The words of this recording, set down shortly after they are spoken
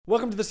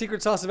Welcome to the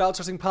Secret Sauce of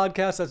Outsourcing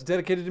podcast that's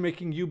dedicated to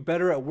making you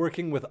better at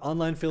working with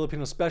online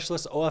Filipino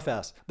specialists,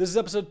 OFS. This is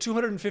episode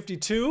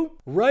 252.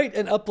 Write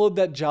and upload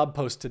that job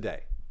post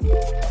today.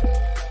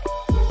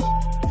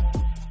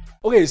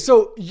 Okay,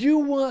 so you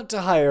want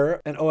to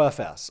hire an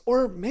OFS,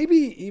 or maybe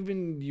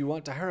even you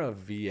want to hire a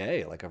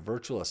VA, like a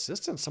virtual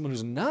assistant, someone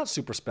who's not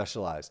super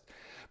specialized.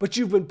 But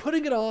you've been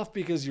putting it off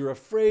because you're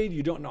afraid,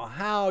 you don't know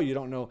how, you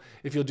don't know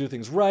if you'll do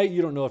things right,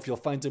 you don't know if you'll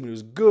find someone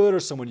who's good or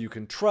someone you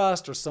can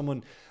trust or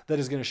someone that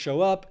is going to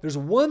show up. There's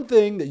one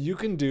thing that you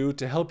can do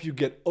to help you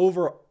get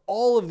over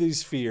all of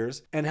these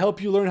fears and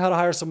help you learn how to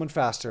hire someone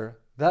faster.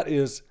 That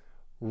is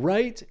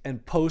write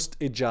and post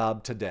a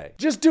job today.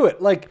 Just do it.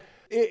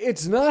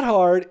 It's not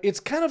hard. It's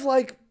kind of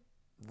like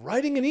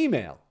writing an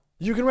email.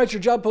 You can write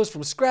your job post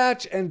from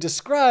scratch and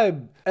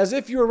describe as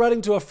if you were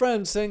writing to a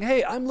friend saying,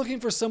 hey, I'm looking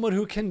for someone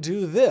who can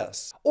do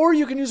this. Or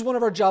you can use one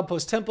of our job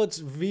post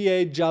templates,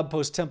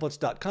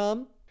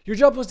 vajobposttemplates.com. Your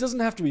job post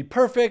doesn't have to be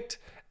perfect.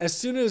 As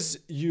soon as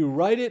you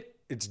write it,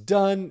 it's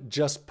done.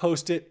 Just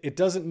post it. It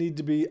doesn't need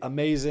to be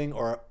amazing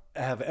or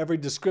have every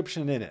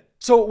description in it.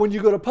 So when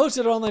you go to post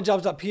it at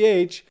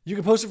onlinejobs.ph, you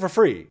can post it for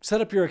free.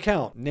 Set up your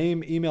account,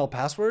 name, email,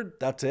 password,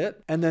 that's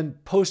it. And then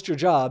post your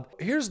job.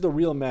 Here's the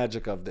real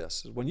magic of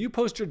this. When you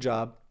post your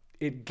job,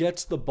 it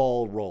gets the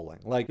ball rolling.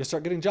 Like you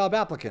start getting job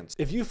applicants.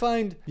 If you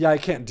find, I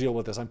can't deal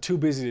with this, I'm too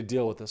busy to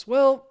deal with this.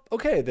 Well,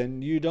 okay,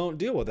 then you don't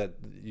deal with it.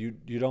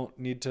 You don't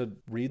need to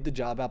read the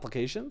job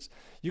applications.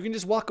 You can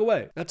just walk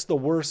away. That's the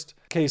worst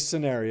case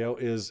scenario,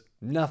 is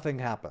nothing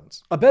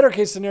happens. A better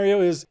case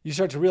scenario is you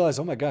start to realize,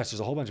 oh my gosh, there's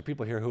a whole bunch of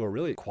people here who are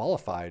really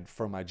qualified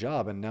for my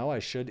job, and now I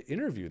should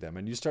interview them.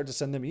 And you start to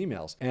send them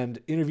emails and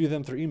interview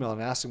them through email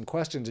and ask them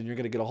questions, and you're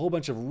going to get a whole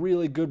bunch of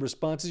really good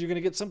responses. You're going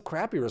to get some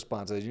crappy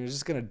responses. You're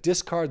just going to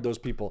discard those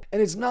people,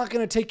 and it's not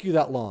going to take you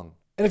that long.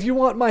 And if you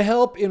want my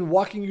help in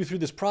walking you through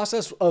this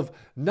process of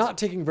not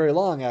taking very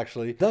long,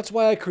 actually, that's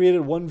why I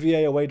created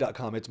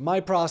onevaaway.com. It's my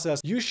process.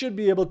 You should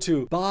be able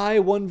to buy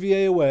One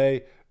VA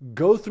Away,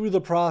 go through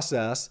the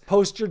process,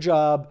 post your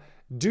job,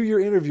 do your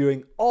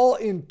interviewing, all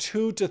in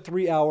 2 to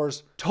 3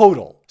 hours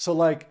total.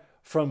 So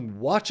from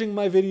watching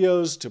my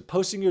videos to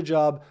posting your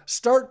job,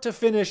 start to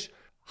finish,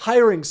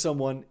 hiring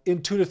someone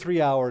in 2 to 3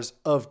 hours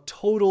of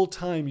total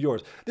time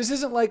yours. This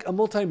isn't like a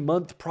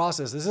multi-month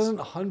process. This isn't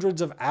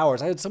hundreds of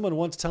hours. I had someone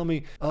once tell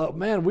me,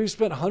 man, we've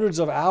spent hundreds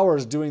of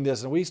hours doing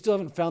this and we still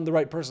haven't found the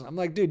right person. I'm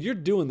like, dude, you're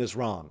doing this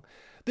wrong.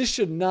 This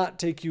should not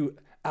take you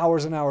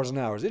hours and hours and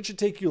hours. It should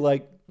take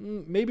you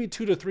maybe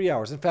 2 to 3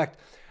 hours. In fact,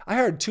 I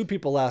hired 2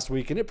 people last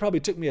week and it probably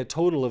took me a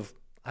total of,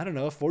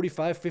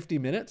 45, 50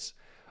 minutes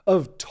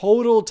of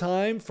total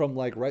time from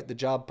write the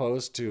job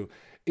post to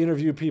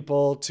interview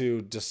people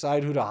to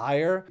decide who to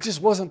hire. It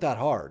just wasn't that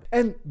hard.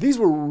 And these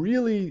were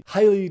really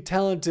highly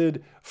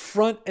talented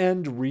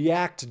front-end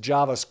React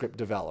JavaScript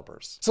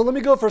developers. So let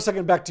me go for a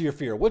second back to your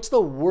fear. What's the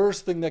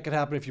worst thing that could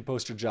happen if you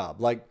post your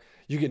job?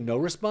 You get no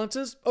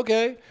responses?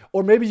 Okay.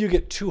 Or maybe you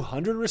get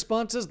 200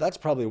 responses. That's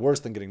probably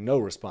worse than getting no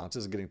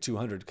responses and getting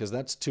 200 because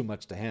that's too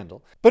much to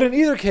handle. But in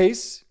either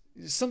case,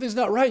 something's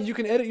not right. You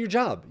can edit your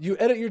job. You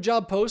edit your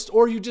job post,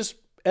 or you just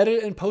edit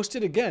it and post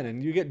it again,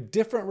 and you get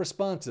different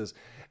responses.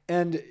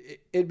 And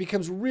it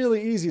becomes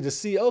really easy to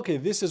see, okay,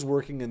 this is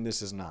working and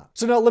this is not.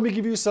 So now let me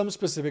give you some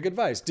specific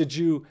advice. Did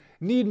you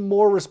need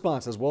more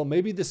responses? Well,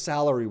 maybe the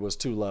salary was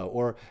too low,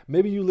 or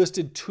maybe you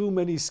listed too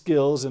many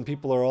skills and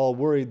people are all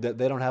worried that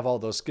they don't have all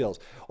those skills.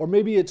 Or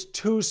maybe it's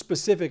too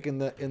specific in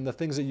the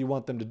things that you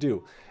want them to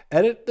do.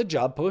 Edit the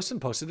job post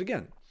and post it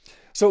again.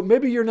 So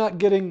maybe you're not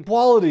getting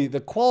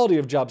the quality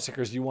of job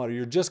seekers you want, or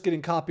you're just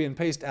getting copy and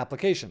paste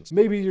applications.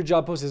 Maybe your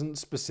job post isn't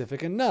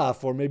specific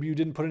enough, or maybe you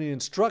didn't put any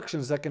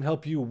instructions that can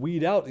help you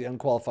weed out the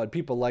unqualified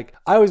people. I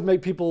always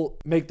make people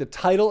make the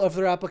title of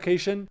their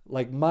application,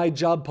 my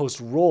job post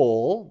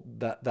role,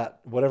 that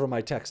whatever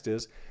my text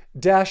is,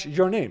 dash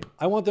your name.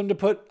 I want them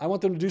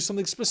to do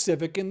something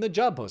specific in the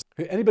job post.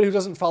 Anybody who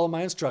doesn't follow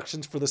my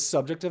instructions for the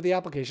subject of the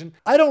application,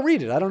 I don't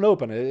read it. I don't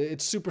open it.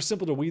 It's super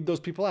simple to weed those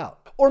people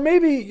out. Or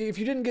maybe if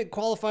you didn't get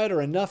qualified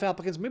or enough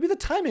applicants, maybe the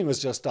timing was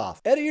just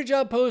off. Edit your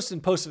job post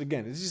and post it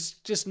again. It's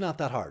just not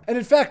that hard. And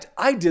in fact,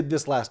 I did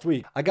this last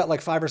week. I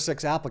got 5 or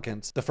 6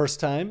 applicants the first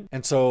time.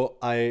 And so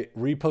I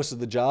reposted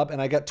the job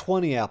and I got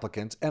 20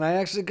 applicants. And I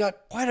actually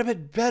got quite a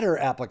bit better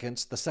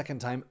applicants the second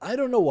time. I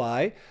don't know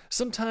why.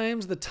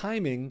 Sometimes the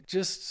timing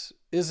just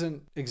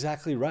isn't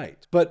exactly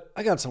right. But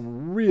I got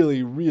some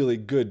really, really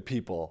good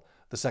people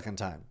the second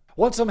time.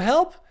 Want some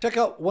help? Check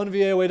out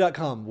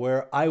onevaaway.com,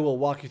 where I will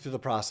walk you through the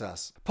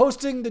process.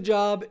 Posting the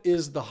job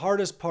is the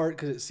hardest part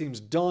because it seems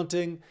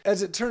daunting.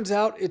 As it turns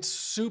out, it's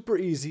super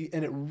easy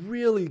and it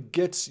really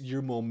gets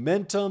your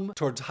momentum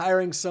towards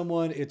hiring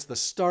someone. It's the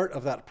start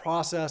of that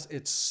process.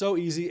 It's so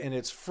easy and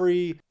it's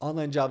free.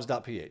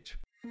 onlinejobs.ph.